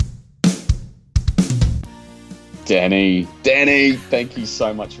Danny, thank you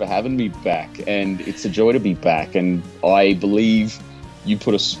so much for having me back. And it's a joy to be back. And I believe you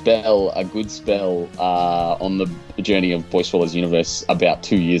put a good spell on the journey of Boy Swallows Universe about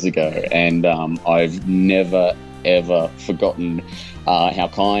 2 years ago. And I've never, ever forgotten how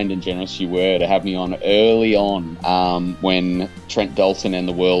kind and generous you were to have me on early on when Trent Dalton and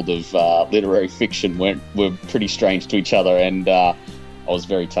the world of literary fiction were pretty strange to each other. And I was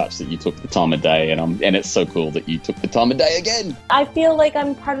very touched that you took the time of day, and it's so cool that you took the time of day again. I feel like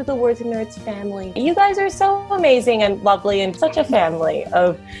I'm part of the Words and Nerds family. You guys are so amazing and lovely, and such a family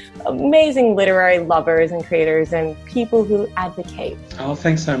of amazing literary lovers and creators and people who advocate. Oh,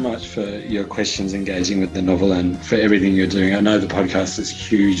 thanks so much for your questions, engaging with the novel, and for everything you're doing. I know the podcast is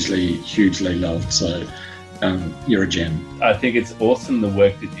hugely, hugely loved, so you're a gem. I think it's awesome the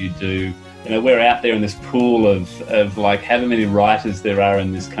work that you do. You know, we're out there in this pool of like however many writers there are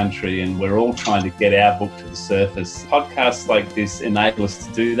in this country, and we're all trying to get our book to the surface. Podcasts like this enable us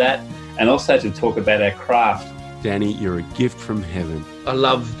to do that, and also to talk about our craft. Danny, you're a gift from heaven. I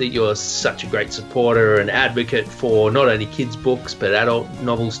love that you're such a great supporter and advocate for not only kids' books, but adult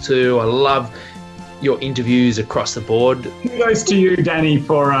novels too. I love your interviews across the board. Kudos to you, Danny,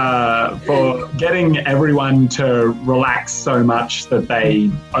 for getting everyone to relax so much that they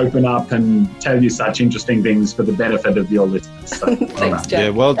open up and tell you such interesting things for the benefit of your listeners. So, Thanks, Jack. Yeah,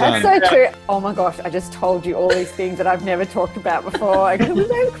 well done. That's so true. Oh my gosh, I just told you all these things that I've never talked about before. I could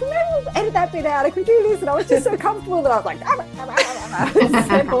edit that bit out. I could do this, and I was just so comfortable that I was like,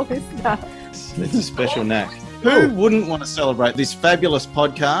 said all this stuff. It's a special knack. Who wouldn't want to celebrate this fabulous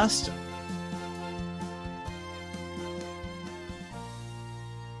podcast?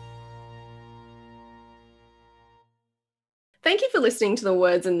 Thank you for listening to the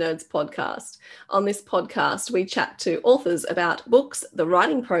Words and Nerds podcast. On this podcast, we chat to authors about books, the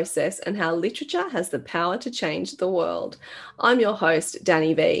writing process, and how literature has the power to change the world. I'm your host,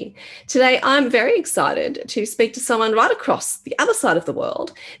 Danny V. Today, I'm very excited to speak to someone right across the other side of the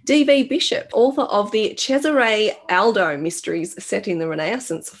world, D.V. Bishop, author of the Cesare Aldo mysteries set in the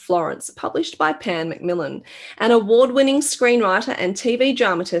Renaissance Florence, published by Pan Macmillan. An award-winning screenwriter and TV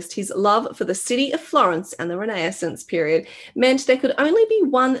dramatist, his love for the city of Florence and the Renaissance period meant there could only be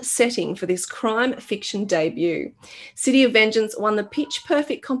one setting for this crime fiction debut. City of Vengeance won the Pitch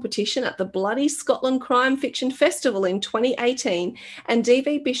Perfect competition at the Bloody Scotland Crime Fiction Festival in 2018, and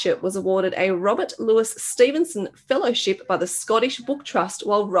D.V. Bishop was awarded a Robert Louis Stevenson Fellowship by the Scottish Book Trust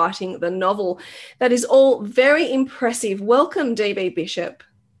while writing the novel. That is all very impressive. Welcome, D.V. Bishop.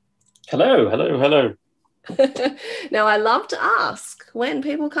 Hello. Now, I love to ask, when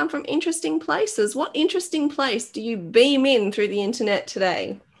people come from interesting places, what interesting place do you beam in through the internet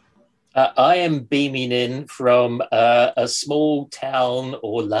today? I am beaming in from a small town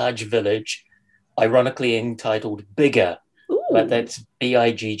or large village, ironically entitled Biggar. Ooh. But that's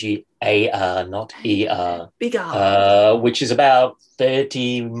Biggar, not ER. Biggar. Which is about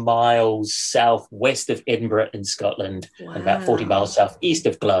 30 miles southwest of Edinburgh in Scotland, and about 40 miles southeast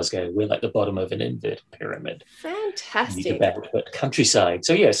of Glasgow. We're like the bottom of an inverted pyramid. Fantastic. But countryside.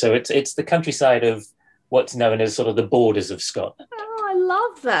 So it's the countryside of what's known as sort of the borders of Scotland. Oh, I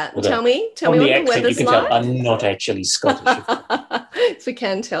love that. Well, tell me what the accent, weather's you can like. tell I'm not actually Scottish. So we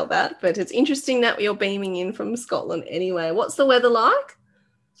can tell that, but it's interesting that you're beaming in from Scotland anyway. What's the weather like?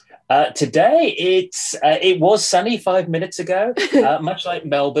 Today, it was sunny 5 minutes ago. Much like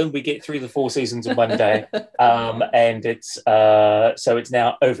Melbourne, we get through the 4 seasons in one day, and it's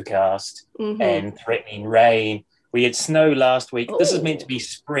now overcast and threatening rain. We had snow last week. Ooh. This is meant to be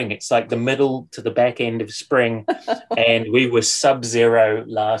spring. It's like the middle to the back end of spring, and we were sub-zero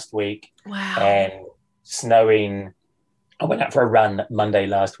last week. Wow! And snowing. I went out for a run Monday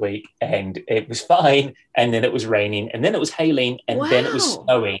last week, and it was fine, and then it was raining, and then it was hailing, and then it was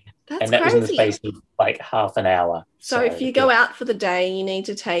snowing. That's and that crazy. was in the space of like half an hour. So if you go out for the day, you need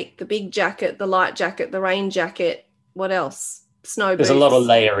to take the big jacket, the light jacket, the rain jacket. What else? Snow boots. There's a lot of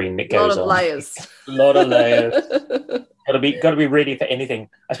layering that goes on. A lot of layers. A lot of layers. Got to be ready for anything.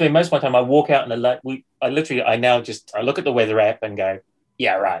 I spend most of my time, I walk out in the light. I look at the weather app and go,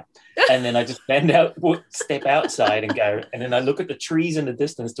 yeah, right. And then I just step outside and go, and then I look at the trees in the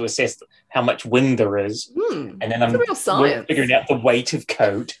distance to assess how much wind there is. And then I'm figuring out the weight of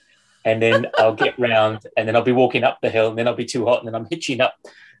coat. And then I'll get round, and then I'll be walking up the hill, and then I'll be too hot, and then I'm hitching up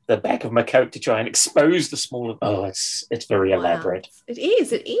the back of my coat to try and expose the smaller. Oh, it's very elaborate. It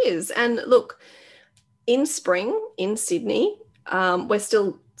is. And look, in spring in Sydney, we're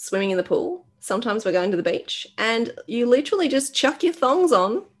still swimming in the pool. Sometimes we're going to the beach, and you literally just chuck your thongs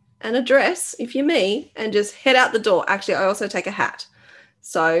on and a dress, if you're me, and just head out the door. Actually, I also take a hat.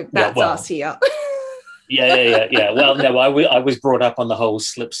 So that's us here. Yeah. Well, no, I was brought up on the whole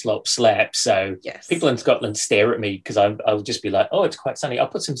slip, slop, slap. So Yes. people in Scotland stare at me because I'll just be like, "Oh, it's quite sunny. I'll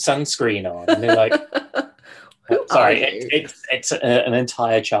put some sunscreen on," and they're like, Who "Sorry, are you? it's an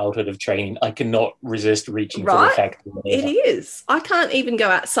entire childhood of training. I cannot resist reaching for the Right? fact." It is. I can't even go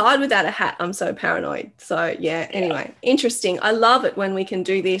outside without a hat. I'm so paranoid. So, yeah, anyway, interesting. I love it when we can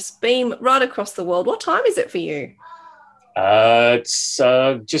do this. Beam right across the world. What time is it for you? It's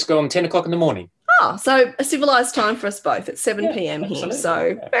just gone 10 o'clock in the morning. Oh, so a civilized time for us both. It's 7 Yeah, p.m. here. absolutely.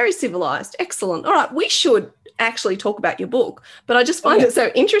 So very civilized. Excellent. All right. We should actually talk about your book, but I just find it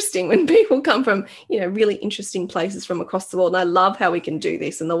so interesting when people come from, really interesting places from across the world. And I love how we can do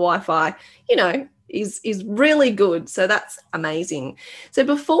this, and the Wi-Fi, is really good. So that's amazing. So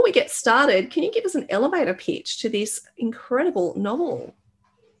before we get started, can you give us an elevator pitch to this incredible novel?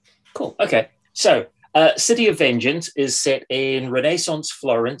 Cool. Okay. So City of Vengeance is set in Renaissance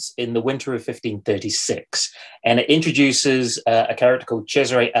Florence in the winter of 1536, and it introduces a character called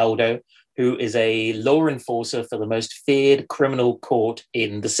Cesare Aldo, who is a law enforcer for the most feared criminal court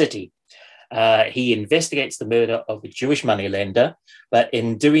in the city. He investigates the murder of a Jewish moneylender, but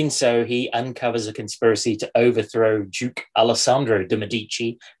in doing so, he uncovers a conspiracy to overthrow Duke Alessandro de'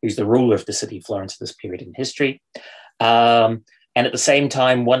 Medici, who's the ruler of the city of Florence at this period in history. And at the same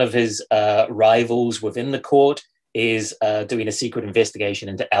time, one of his rivals within the court is doing a secret investigation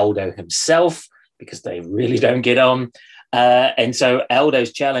into Aldo himself, because they really don't get on. And so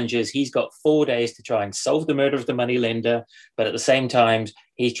Aldo's challenge is he's got 4 days to try and solve the murder of the moneylender, but at the same time,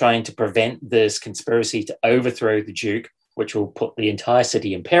 he's trying to prevent this conspiracy to overthrow the Duke, which will put the entire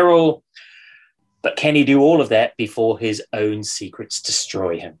city in peril. But can he do all of that before his own secrets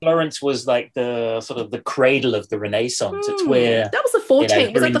destroy him? Florence was like the sort of the cradle of the Renaissance. It's where that was the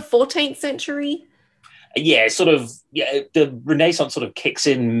 14th. Was that the 14th century? Yeah, the Renaissance sort of kicks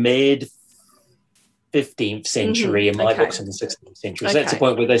in mid 15th century, and my books in the 16th century. So that's the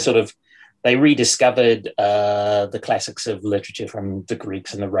point where they rediscovered the classics of literature from the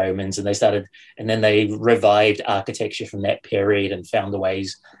Greeks and the Romans, and then they revived architecture from that period and found the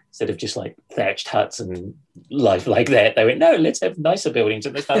ways, instead of just like thatched huts and life like that, they went, no, let's have nicer buildings.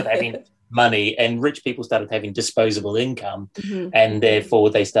 And they started having money, and rich people started having disposable income. And therefore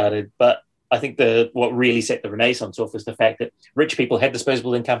they started, but I think what really set the Renaissance off was the fact that rich people had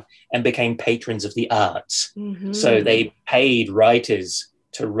disposable income and became patrons of the arts. So they paid writers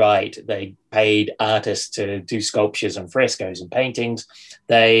to write, they paid artists to do sculptures and frescoes and paintings,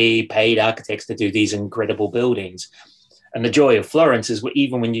 they paid architects to do these incredible buildings. And the joy of Florence is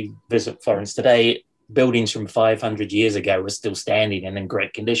even when you visit Florence today, buildings from 500 years ago are still standing and in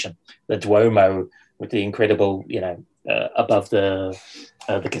great condition. The Duomo with the incredible, above the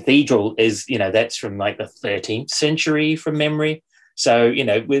cathedral is, that's from like the 13th century from memory. So,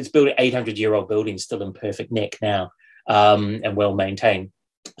 it's built 800-year-old buildings still in perfect nick now, and well maintained.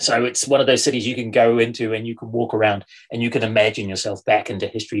 So it's one of those cities you can go into and you can walk around and you can imagine yourself back into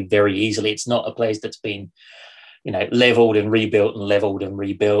history very easily. It's not a place that's been, leveled and rebuilt and leveled and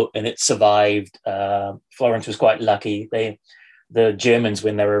rebuilt, and it survived. Florence was quite lucky. The Germans,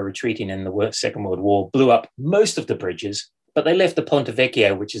 when they were retreating in the Second World War, blew up most of the bridges, but they left the Ponte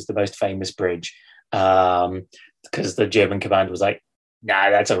Vecchio, which is the most famous bridge, because the German commander was like,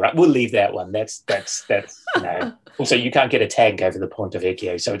 "Nah, that's all right. We'll leave that one. That's Also, you can't get a tank over the Ponte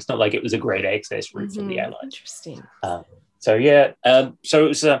Vecchio, so it's not like it was a great access route for the Allies. Interesting. So it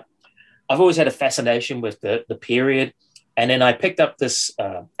was. I've always had a fascination with the period, and then I picked up this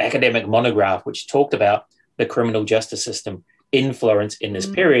academic monograph which talked about the criminal justice system in Florence in this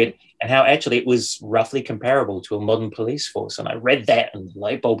period, and how actually it was roughly comparable to a modern police force. And I read that, and the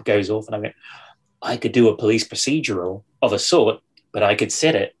light bulb goes off, and I went, I could do a police procedural of a sort, but I could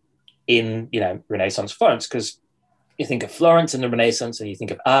set it in, Renaissance Florence, because you think of Florence in the Renaissance and you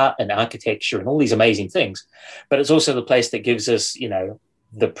think of art and architecture and all these amazing things, but it's also the place that gives us,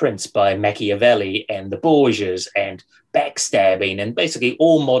 The Prince by Machiavelli and the Borgias and backstabbing, and basically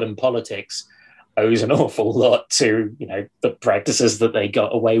all modern politics owes an awful lot to, the practices that they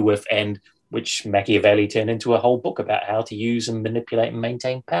got away with, and which Machiavelli turned into a whole book about how to use and manipulate and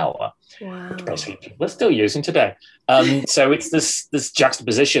maintain power. Wow. Which basically people are still using today. So it's this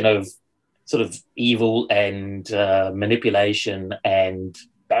juxtaposition of sort of evil and manipulation and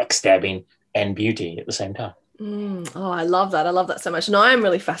backstabbing and beauty at the same time. Oh, I love that. I love that so much. And I am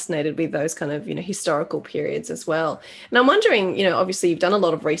really fascinated with those kind of, historical periods as well. And I'm wondering, obviously you've done a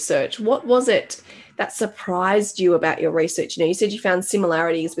lot of research. What was it that surprised you about your research? You said you found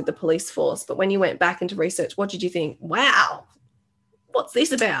similarities with the police force, but when you went back into research, what did you think? Wow, what's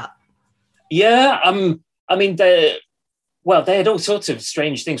this about? Yeah, I mean, Well, they had all sorts of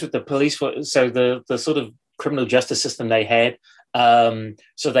strange things with the police. So the sort of criminal justice system they had.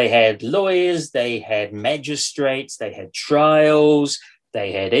 So they had lawyers, they had magistrates, they had trials,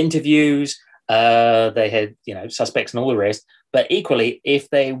 they had interviews, they had, suspects and all the rest. But equally, if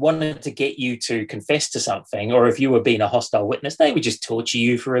they wanted to get you to confess to something, or if you were being a hostile witness, they would just torture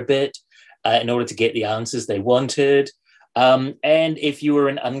you for a bit in order to get the answers they wanted. And if you were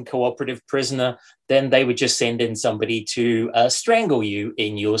an uncooperative prisoner, then they would just send in somebody to strangle you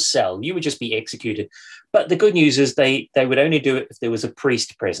in your cell. You would just be executed. But the good news is they would only do it if there was a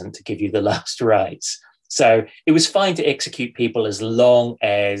priest present to give you the last rites. So it was fine to execute people as long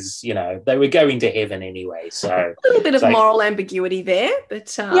as, they were going to heaven anyway. So a little bit of moral ambiguity there,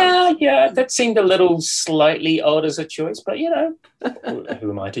 but yeah, that seemed a little slightly odd as a choice, but who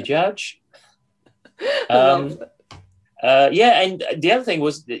am I to judge? And the other thing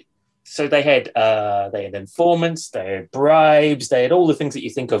was that, so they had informants, they had bribes, they had all the things that you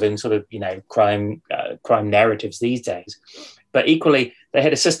think of in sort of crime narratives these days. But equally, they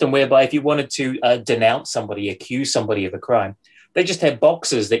had a system whereby if you wanted to denounce somebody, accuse somebody of a crime, they just had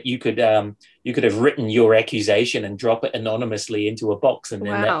boxes that you could have written your accusation and drop it anonymously into a box, and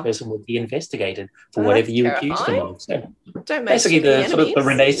then that person would be investigated for whatever you accused them of. So basically, the sort of the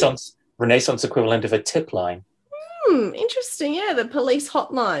Renaissance equivalent of a tip line. Interesting. Yeah, the police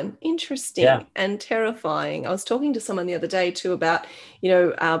hotline. Interesting and terrifying. I was talking to someone the other day too about,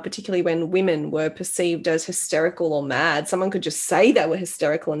 particularly when women were perceived as hysterical or mad. Someone could just say they were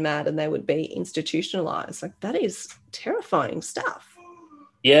hysterical and mad and they would be institutionalized. Like, that is terrifying stuff.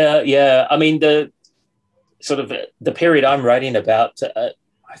 Yeah. I mean, the period I'm writing about,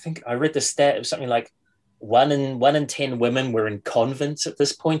 I think I read the stat of something like 1 in 10 women were in convents at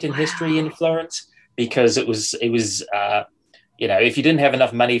this point in history in Florence. Because it was if you didn't have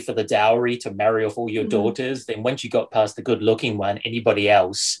enough money for the dowry to marry off all your daughters, then once you got past the good looking one, anybody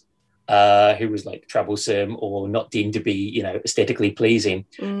else who was like troublesome or not deemed to be, aesthetically pleasing,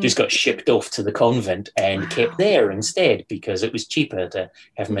 just got shipped off to the convent and kept there instead because it was cheaper to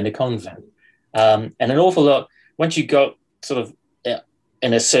have them in a convent. And an awful lot, once you got sort of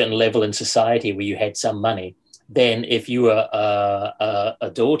in a certain level in society where you had some money, then if you were a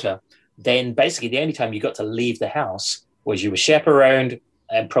daughter, then basically the only time you got to leave the house was you were chaperoned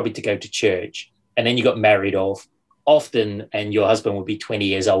and probably to go to church. And then you got married off often, and your husband would be 20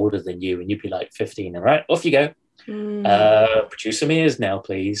 years older than you, and you'd be like 15. All right, off you go. Produce some ears now,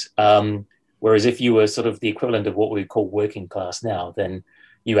 please. Whereas if you were sort of the equivalent of what we call working class now, then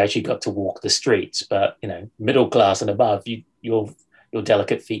you actually got to walk the streets. But, middle class and above, your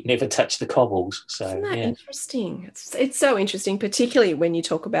delicate feet never touch the cobbles. So isn't that interesting? It's so interesting, particularly when you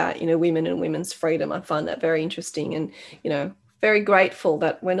talk about, women and women's freedom. I find that very interesting and, very grateful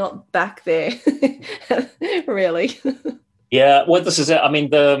that we're not back there, really. Yeah, well, this is it. I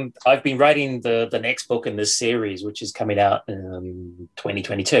mean, I've been writing the next book in this series, which is coming out in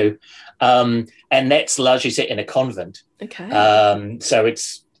 2022, and that's largely set in a convent. Okay. So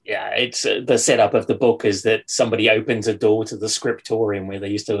it's the setup of the book is that somebody opens a door to the scriptorium where they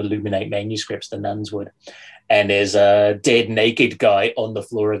used to illuminate manuscripts, the nuns would, and there's a dead naked guy on the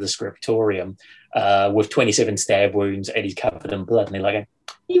floor of the scriptorium with 27 stab wounds, and he's covered in blood, and they're like,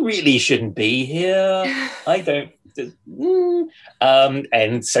 you really shouldn't be here. I don't.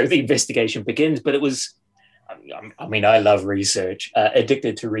 And so the investigation begins, but it was, I mean, I love research,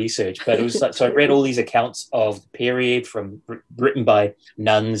 addicted to research, but it was like, so I read all these accounts of the period written by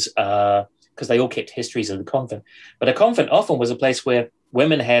nuns, because they all kept histories of the convent. But a convent often was a place where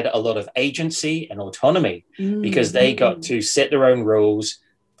women had a lot of agency and autonomy because they got to set their own rules.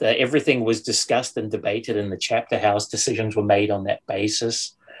 Everything was discussed and debated in the chapter house. Decisions were made on that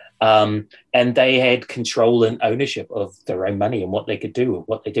basis. And they had control and ownership of their own money and what they could do,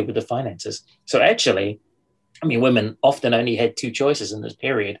 what they did with the finances. So actually, I mean, women often only had two choices in this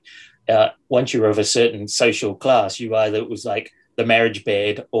period. Once you were of a certain social class, you either, it was like the marriage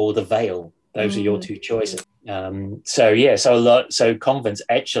bed or the veil. Those are your two choices. So convents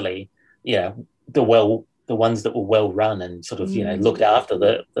actually, the ones that were well run and sort of, looked after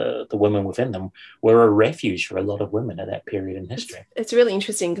the women within them were a refuge for a lot of women at that period in history. It's really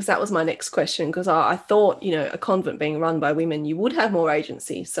interesting because that was my next question, because I thought, a convent being run by women, you would have more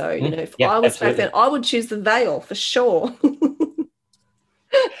agency. So, if I was back then, I would choose the veil for sure.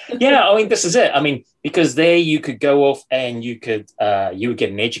 Yeah, I mean, this is it. I mean, because there you could go off and you would get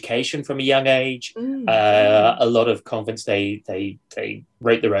an education from a young age. A lot of convents, they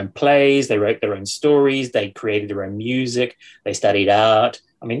wrote their own plays, they wrote their own stories, they created their own music, they studied art.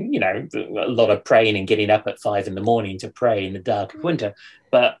 I mean, a lot of praying and getting up at 5 a.m. to pray in the dark of winter.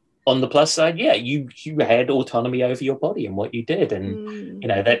 But on the plus side, yeah, you had autonomy over your body and what you did. And,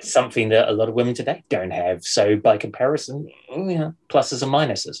 that's something that a lot of women today don't have. So by comparison, pluses and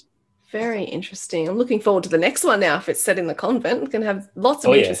minuses. Very interesting. I'm looking forward to the next one now. If it's set in the convent, we can have lots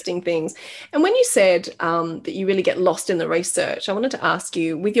of interesting things. And when you said that you really get lost in the research, I wanted to ask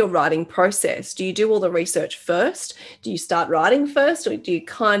you, with your writing process, do you do all the research first? Do you start writing first, or do you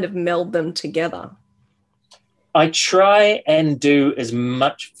kind of meld them together? I try and do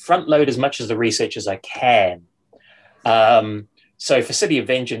front load as much of the research as I can. So for City of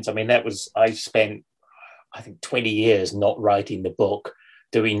Vengeance, I spent, I think, 20 years not writing the book,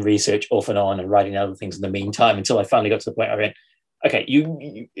 doing research off and on and writing other things in the meantime, until I finally got to the point where I went, okay,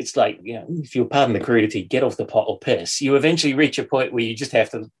 it's like, if you'll pardon the crudity, get off the pot or piss. You eventually reach a point where you just have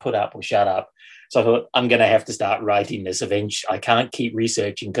to put up or shut up. So I thought, I'm going to have to start writing this eventually. I can't keep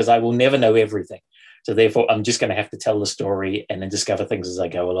researching because I will never know everything. So therefore, I'm just going to have to tell the story and then discover things as I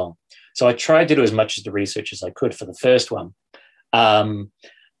go along. So I tried to do as much of the research as I could for the first one. And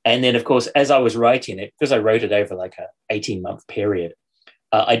then, of course, as I was writing it, because I wrote it over like a 18-month period,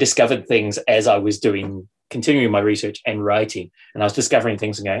 I discovered things as I was continuing my research and writing. And I was discovering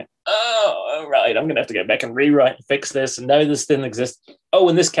things and going, oh, right, I'm going to have to go back and rewrite and fix this. And no, this didn't exist. Oh,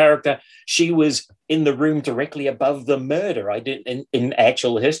 and this character, she was in the room directly above the murder I did in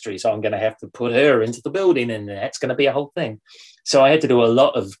actual history. So I'm going to have to put her into the building, and that's going to be a whole thing. So I had to do a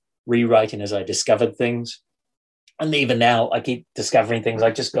lot of rewriting as I discovered things. And even now I keep discovering things.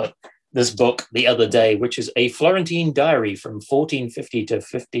 I just got this book the other day, which is a Florentine diary from 1450 to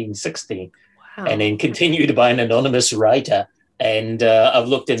 1560. Wow. And then continued by an anonymous writer. And I've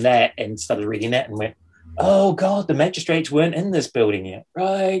looked in that and started reading that and went, oh, God, the magistrates weren't in this building yet.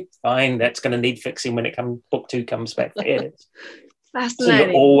 Right, fine, that's going to need fixing when book 2 comes back for edits. Fascinating. So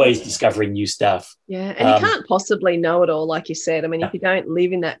you're always discovering new stuff. Yeah, and you can't possibly know it all, like you said. If you don't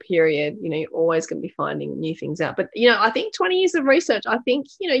live in that period, you're always going to be finding new things out. But I think 20 years of research, I think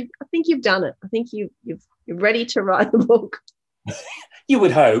you've done it. I think you're ready to write the book. You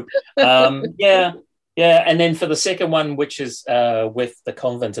would hope. Yeah. And then for the second one, which is with the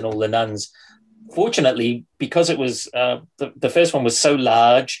convent and all the nuns, fortunately, because it was the first one was so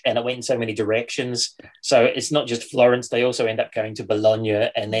large and it went in so many directions, so it's not just Florence, they also end up going to Bologna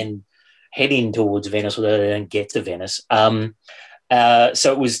and then heading towards Venice, although they don't get to Venice. So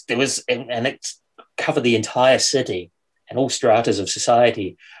it covered the entire city and all stratas of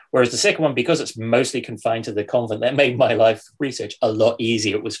society, whereas the second one, because it's mostly confined to the convent, that made my life research a lot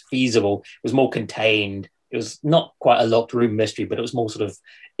easier. It was feasible, it was more contained. It was not quite a locked room mystery, but it was more sort of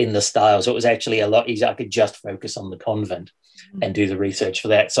in the style. So it was actually a lot easier. I could just focus on the convent and do the research for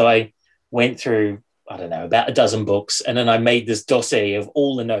that. So I went through, I don't know, about a dozen books. And then I made this dossier of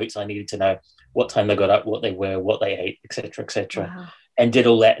all the notes I needed to know, what time they got up, what they were, what they ate, etc., Wow. and did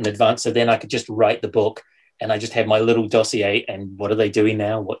all that in advance. So then I could just write the book and I just had my little dossier and what are they doing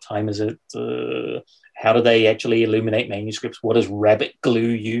now? What time is it? How do they actually illuminate manuscripts? What is rabbit glue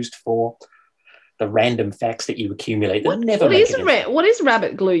used for? The random facts that you accumulate. What is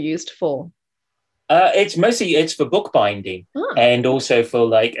rabbit glue used for? It's for bookbinding, and also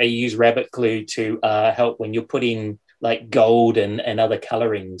for I use rabbit glue to help when you're putting like gold and other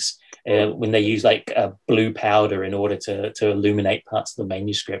colorings when they use blue powder in order to illuminate parts of the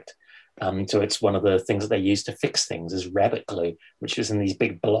manuscript. So it's one of the things that they use to fix things is rabbit glue, which is in these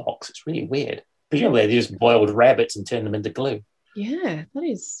big blocks. It's really weird. Presumably they just boiled rabbits and turned them into glue. Yeah, that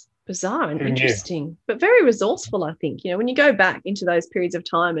is bizarre and interesting, but very resourceful, I think. When you go back into those periods of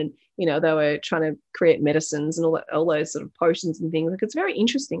time and, they were trying to create medicines and all those sort of potions and things, it's very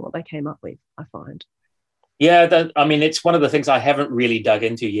interesting what they came up with, I find. Yeah, it's one of the things I haven't really dug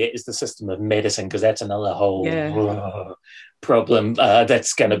into yet is the system of medicine, because that's another whole problem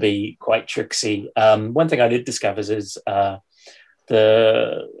that's going to be quite tricksy. One thing I did discover is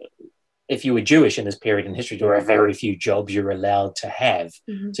if you were Jewish in this period in history, there were very few jobs you're allowed to have.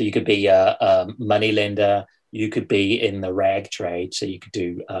 Mm-hmm. So you could be a moneylender, you could be in the rag trade, so you could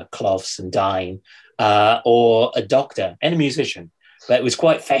do cloths and dyeing, or a doctor and a musician. But it was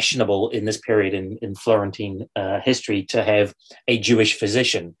quite fashionable in this period in Florentine history to have a Jewish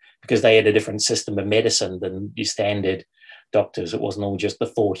physician, because they had a different system of medicine than your standard doctors. It wasn't all just the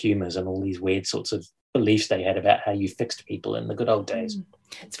four humours and all these weird sorts of beliefs they had about how you fixed people in the good old days.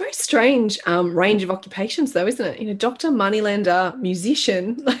 It's a very strange range of occupations, though, isn't it? Doctor, moneylender,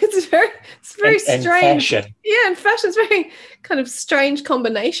 musician. It's very strange. And fashion. Yeah, and fashion. It's a very kind of strange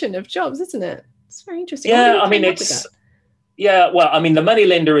combination of jobs, isn't it? It's very interesting. Yeah, Yeah, well, I mean, the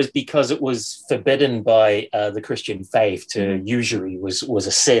moneylender is because it was forbidden by the Christian faith to usury was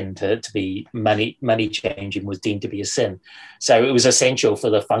a sin. To be money changing was deemed to be a sin. So it was essential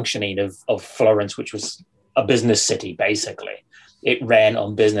for the functioning of Florence, which was a business city, basically. It ran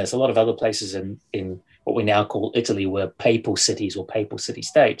on business. A lot of other places in what we now call Italy were papal cities or papal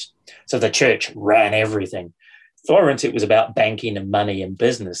city-states. So the church ran everything. Florence, it was about banking and money and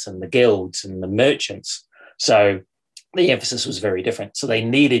business and the guilds and the merchants. So the emphasis was very different. So they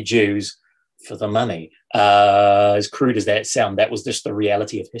needed Jews for the money. As crude as that sounds, that was just the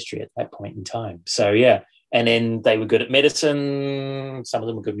reality of history at that point in time. So, yeah. And then they were good at medicine. Some of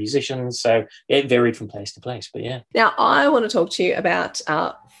them were good musicians. So it varied from place to place. But, yeah. Now, I want to talk to you about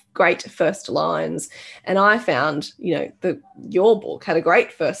great first lines. And I found, your book had a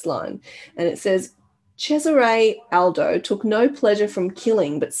great first line. And it says, Cesare Aldo took no pleasure from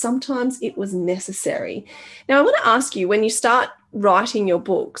killing, but sometimes it was necessary. Now, I want to ask you, when you start writing your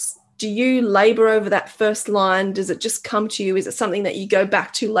books, do you labour over that first line? Does it just come to you? Is it something that you go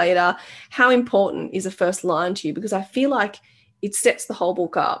back to later? How important is a first line to you? Because I feel like it sets the whole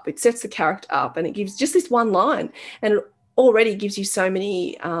book up. It sets the character up, and it gives just this one line. And it already gives you so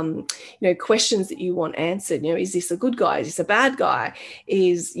many, questions that you want answered. Is this a good guy? Is this a bad guy?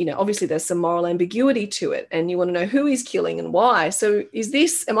 Obviously there's some moral ambiguity to it, and you want to know who he's killing and why. So am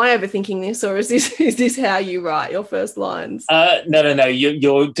I overthinking this, or is this how you write your first lines? No.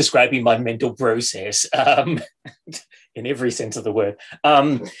 You're describing my mental process in every sense of the word.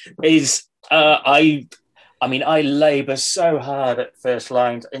 I labour so hard at first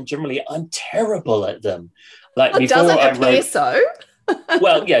lines, and generally I'm terrible at them. Like before doesn't appear so.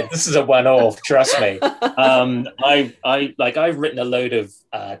 Well, yeah, this is a one-off. Trust me. I've written a load of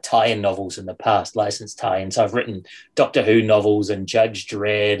tie-in novels in the past, licensed tie-ins. I've written Doctor Who novels and Judge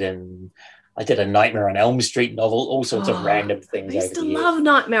Dredd, and I did a Nightmare on Elm Street novel. All sorts of random things. I used to love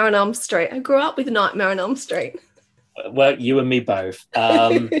Nightmare on Elm Street. I grew up with Nightmare on Elm Street. Well, you and me both.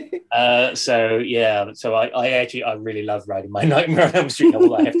 So I really love writing my Nightmare on Elm Street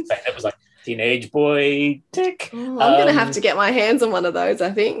novel. I have to say that was like teenage boy tick. I'm going to have to get my hands on one of those,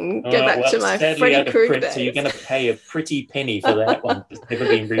 I think, and go back to my Freddy Krueger days. So you're going to pay a pretty penny for that one. It's never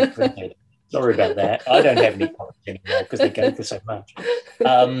been reprinted. Sorry about that. I don't have any copies anymore because they go for so much.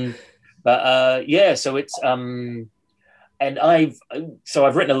 So it's and I've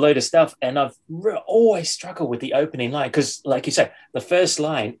written a load of stuff, and I've always struggled with the opening line because, like you say, the first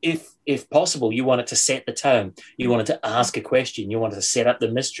line, if possible, you want it to set the tone. You want it to ask a question. You want it to set up the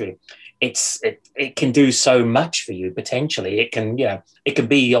mystery. It can do so much for you potentially. It can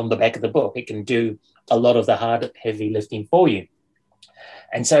be on the back of the book. It can do a lot of the hard, heavy lifting for you.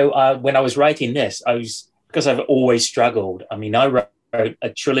 And so when I was writing this, because I've always struggled. I mean, I wrote a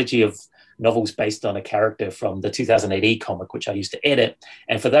trilogy of novels based on a character from the 2008 e-comic, which I used to edit.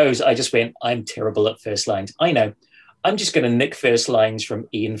 And for those, I just went, I'm terrible at first lines. I know. I'm just going to nick first lines from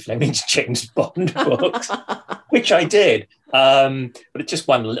Ian Fleming's James Bond books, which I did. But it's just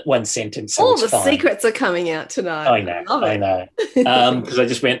one sentence. So all the secrets are coming out tonight. I know. Because I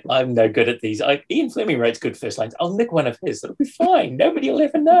just went, I'm no good at these. Ian Fleming writes good first lines. I'll nick one of his. It'll be fine. Nobody will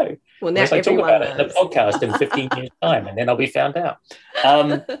ever know. Well, now I talk about it in the podcast in 15 years' time, and then I'll be found out.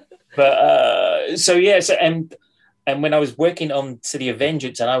 And when I was working on City of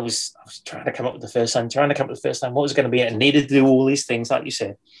Vengeance, and I was trying to come up with the first line, what was it going to be? And needed to do all these things, like you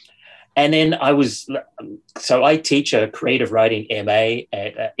said. And then I teach a creative writing MA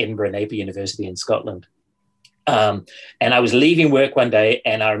at Edinburgh Napier University in Scotland. And I was leaving work one day,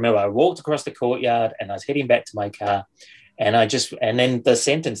 and I remember I walked across the courtyard, and I was heading back to my car, and then the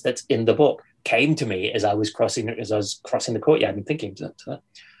sentence that's in the book came to me as I was crossing the courtyard and thinking,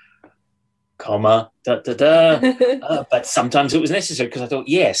 comma, but sometimes it was necessary because I thought,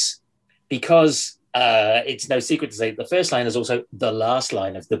 yes, because it's no secret to say the first line is also the last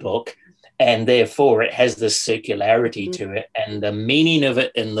line of the book, and therefore it has this circularity to it, and the meaning of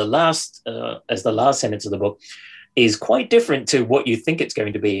it in the last sentence of the book is quite different to what you think it's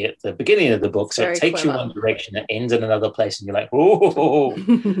going to be at the beginning of the book. So it takes you one direction, it ends in another place, and you're like, oh.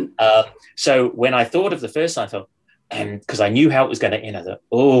 So when I thought of the first line, I thought, and because I knew how it was going to end, I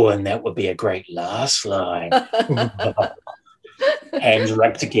thought, and that would be a great last line. Hands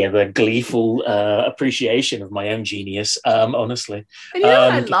rubbed together, gleeful appreciation of my own genius, honestly. And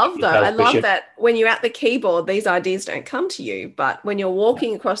I love, though, I love that when you're at the keyboard, these ideas don't come to you, but when you're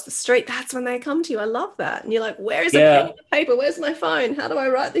walking across the street, that's when they come to you. I love that. And you're like, where is the pen and the paper? Where's my phone? How do I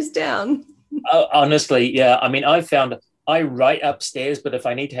write this down? Honestly, yeah. I mean, I found I write upstairs, but if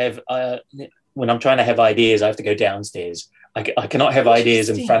I need to have... when I'm trying to have ideas, I have to go downstairs. I cannot have ideas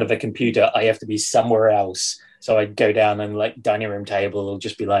in front of a computer. I have to be somewhere else So I'd go down and like dining room table or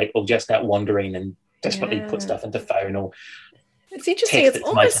just be like, or just out wandering and desperately put stuff into phone or. It's interesting. It's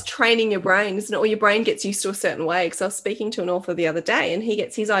almost training your brain, isn't it? Or your brain gets used to a certain way. Because I was speaking to an author the other day and he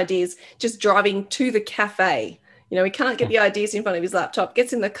gets his ideas just driving to the cafe. You know, he can't get the ideas in front of his laptop,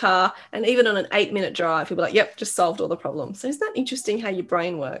 gets in the car, and even on an 8-minute drive, he'll be like, yep, just solved all the problems. So isn't that interesting how your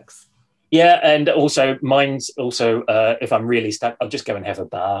brain works? Yeah, and also mine's also, if I'm really stuck, I'll just go and have a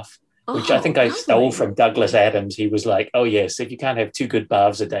bath, which I think I stole from Douglas Adams. He was like, oh, yes, if you can't have 2 good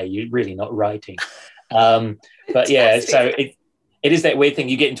baths a day, you're really not writing. But yeah, so it is that weird thing.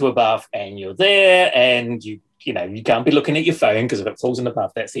 You get into a bath and you're there and you can't be looking at your phone because if it falls in the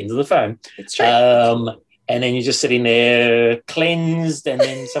bath, that's the end of the phone. It's true. And then you're just sitting there cleansed and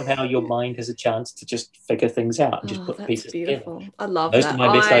then somehow your mind has a chance to just figure things out and just put pieces beautiful. together. I love Most that. of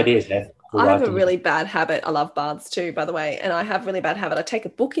my best ideas there. I have a really bad habit. I love baths too, by the way. And I have a really bad habit. I take a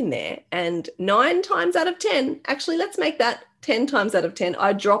book in there and 9 times out of 10, actually, let's make that 10 times out of 10,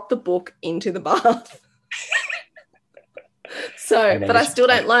 I drop the book into the bath. So, but I still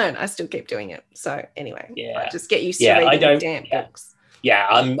don't learn. I still keep doing it. So anyway, I just get used to reading damn books. Yeah,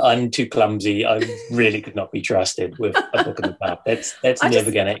 I'm too clumsy. I really could not be trusted with a book in the bath. That's never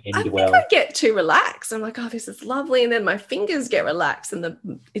going to end well. I think I get too relaxed. I'm like, oh, this is lovely. And then my fingers get relaxed and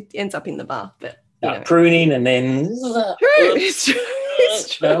it ends up in the bath. But pruning and then... It's true.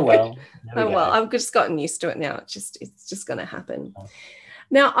 It's true. Oh, well. I've just gotten used to it now. It's just going to happen.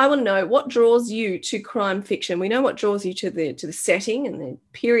 Now, I want to know what draws you to crime fiction. We know what draws you to the setting and the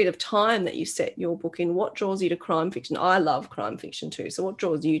period of time that you set your book in. What draws you to crime fiction? I love crime fiction too. So what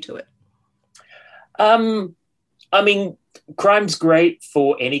draws you to it? I mean, crime's great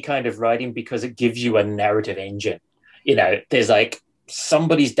for any kind of writing because it gives you a narrative engine. You know, there's like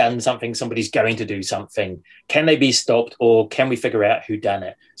somebody's done something, somebody's going to do something. Can they be stopped or can we figure out who done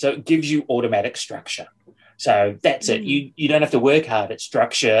it? So it gives you automatic structure. So that's it. You don't have to work hard at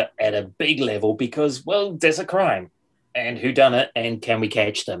structure at a big level because, well, there's a crime and who done it and can we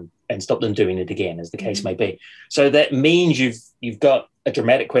catch them and stop them doing it again, as the case may be. So that means you've got a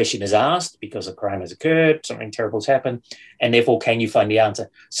dramatic question is asked because a crime has occurred, something terrible has happened, and therefore can you find the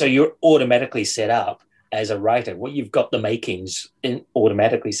answer? So you're automatically set up as a writer. Well, you've got the makings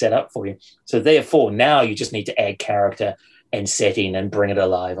automatically set up for you. So therefore now you just need to add character and setting and bring it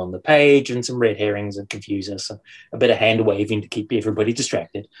alive on the page and some red herrings and confuse us, a bit of hand waving to keep everybody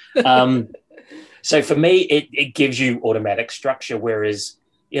distracted. So for me, it gives you automatic structure, whereas,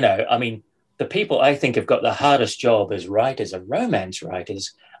 you know, I mean, the people I think have got the hardest job as writers are romance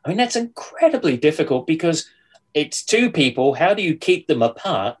writers. I mean, that's incredibly difficult because it's 2 people. How do you keep them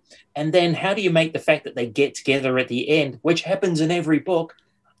apart? And then how do you make the fact that they get together at the end, which happens in every book,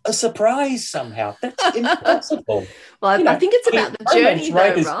 a surprise somehow? That's impossible. Well, I think it's about the journey,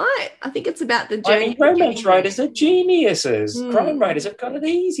 though, right? I think it's about the journey. I mean, romance writers are geniuses. Crime writers have got it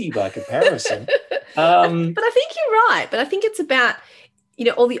easy by comparison. But I think you're right. But I think it's about, you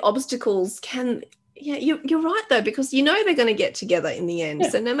know, all the obstacles can... Yeah, you're right, though, because you know they're going to get together in the end.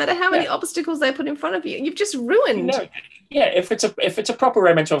 So no matter how many obstacles they put in front of you, you've just ruined. If it's a proper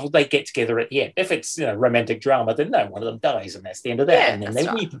romance novel, they get together at the end. If it's romantic drama, then no, one of them dies, and that's the end of that. And then they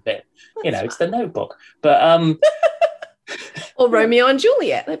weep a bit. It's The Notebook. But or Romeo and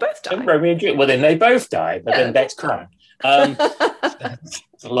Juliet, they both die. Romeo and Juliet. Well, then they both die, but then that's crime.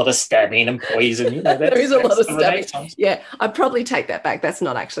 There's a lot of stabbing and poison. There is a lot of stabbing. Yeah, I'd probably take that back. That's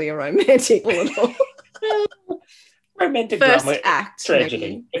not actually a romantic one at all. Romantic First drama, act, tragedy.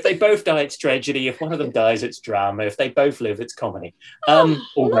 maybe. If they both die, it's tragedy. If one of them dies, it's drama. If they both live, it's comedy. Or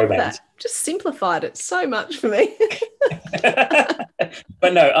romance. That. Just simplified it so much for me.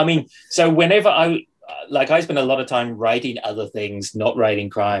 But no, I mean, so whenever I spend a lot of time writing other things, not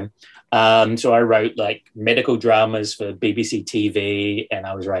writing crime. So I wrote like medical dramas for BBC TV, and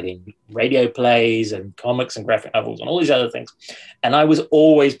I was writing radio plays and comics and graphic novels and all these other things. And I was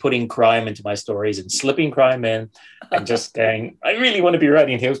always putting crime into my stories and slipping crime in and just going, I really want to be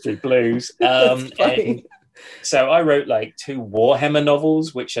writing Hill Street Blues. And so I wrote like 2 Warhammer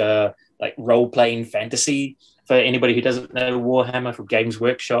novels, which are like role-playing fantasy for anybody who doesn't know Warhammer from Games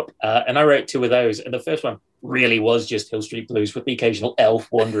Workshop. And I wrote 2 of those. And the first one really was just Hill Street Blues with the occasional elf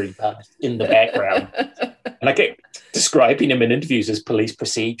wandering past in the background. And I kept describing them in interviews as police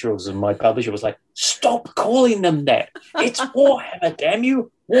procedurals. And my publisher was like, stop calling them that. It's Warhammer, damn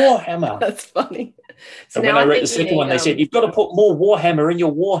you. Warhammer. That's funny. So when I wrote the second one, they said, you've got to put more Warhammer in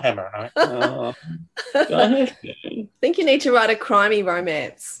your Warhammer. And I went, I think you need to write a crimey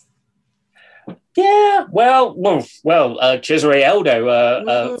romance. Yeah, well, Cesare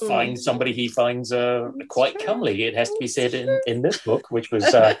Aldo finds somebody he finds quite comely. It has to be said in this book, which was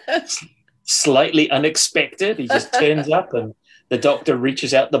slightly unexpected. He just turns up and the doctor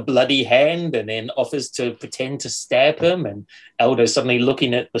reaches out the bloody hand and then offers to pretend to stab him. And Aldo's suddenly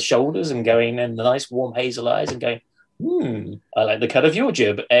looking at the shoulders and going, and the nice warm hazel eyes and going, I like the cut of your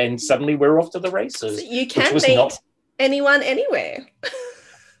jib. And suddenly we're off to the races. So you can meet anyone anywhere.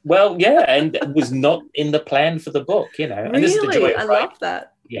 Well, yeah, and it was not in the plan for the book, you know. And Really? this is the joy of I writing. love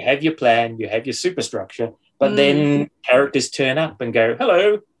that. You have your plan, you have your superstructure, but then characters turn up and go,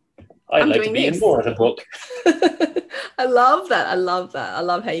 hello, I'd I'm like to doing be in this. more of the book. I love that. I love that. I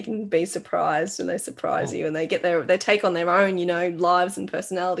love how you can be surprised and they surprise you and they take on their own, you know, lives and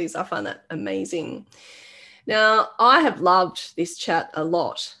personalities. I find that amazing. Now, I have loved this chat a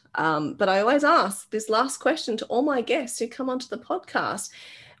lot, but I always ask this last question to all my guests who come onto the podcast.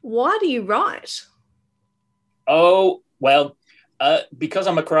 Why do you write? Oh, well, because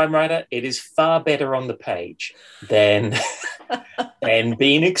I'm a crime writer, it is far better on the page than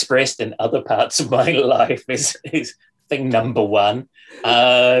being expressed in other parts of my life is thing number one.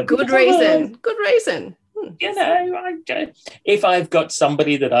 Good reason. Good reason. You know, if I've got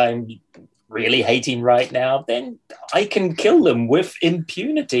somebody that I'm really hating right now, then I can kill them with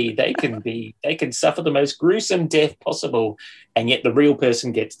impunity. They can suffer the most gruesome death possible, and yet the real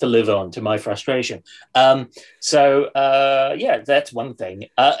person gets to live on, to my frustration. Yeah, that's one thing.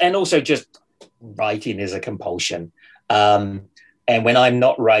 And also just writing is a compulsion. And when I'm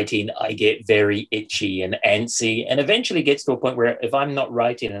not writing, I get very itchy and antsy, and eventually gets to a point where if I'm not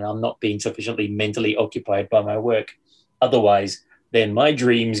writing and I'm not being sufficiently mentally occupied by my work, otherwise, then my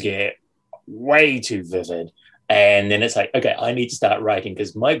dreams get way too vivid. And then it's like, okay, I need to start writing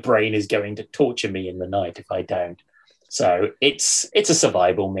because my brain is going to torture me in the night if I don't. So it's a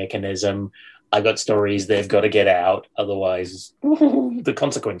survival mechanism. I got stories, they've got to get out. Otherwise, the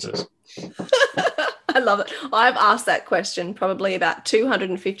consequences. I love it. I've asked that question probably about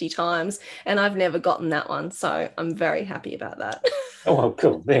 250 times and I've never gotten that one. So I'm very happy about that. Oh, well,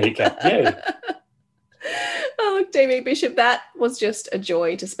 cool. There you go. Yeah. Oh, look, Jamie Bishop, that was just a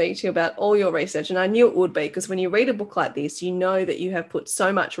joy to speak to you about all your research. And I knew it would be, because when you read a book like this, you know that you have put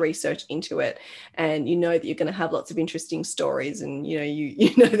so much research into it and you know that you're going to have lots of interesting stories and, you know,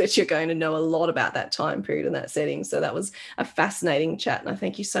 you know that you're going to know a lot about that time period and that setting. So that was a fascinating chat. And I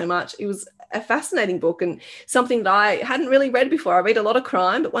thank you so much. It was a fascinating book and something that I hadn't really read before. I read a lot of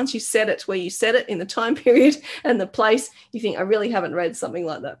crime, but once you said it where you said it in the time period and the place, you think, I really haven't read something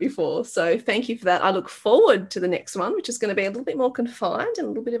like that before. So thank you for that. I look forward to the next one, which is going to be a little bit more confined and a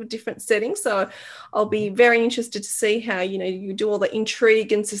little bit of a different setting. So I'll be very interested to see how, you know, you do all the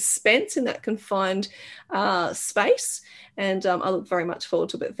intrigue and suspense in that confined space. And I look very much forward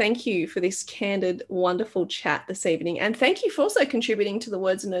to it. But thank you for this candid, wonderful chat this evening. And thank you for also contributing to the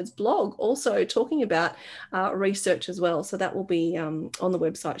Words and Nerds blog, also talking about research as well. So that will be on the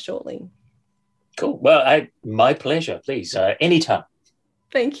website shortly. Cool. Well, my pleasure. Please, anytime.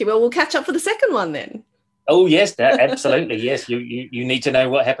 Thank you. Well, we'll catch up for the second one then. Oh, yes, absolutely. Yes, you need to know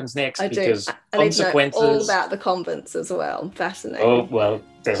what happens next. I because do. I need to know consequences. all about the convents as well. Fascinating. Oh, well,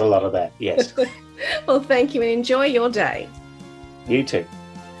 there's a lot of that. Yes. Well, thank you and enjoy your day. You too.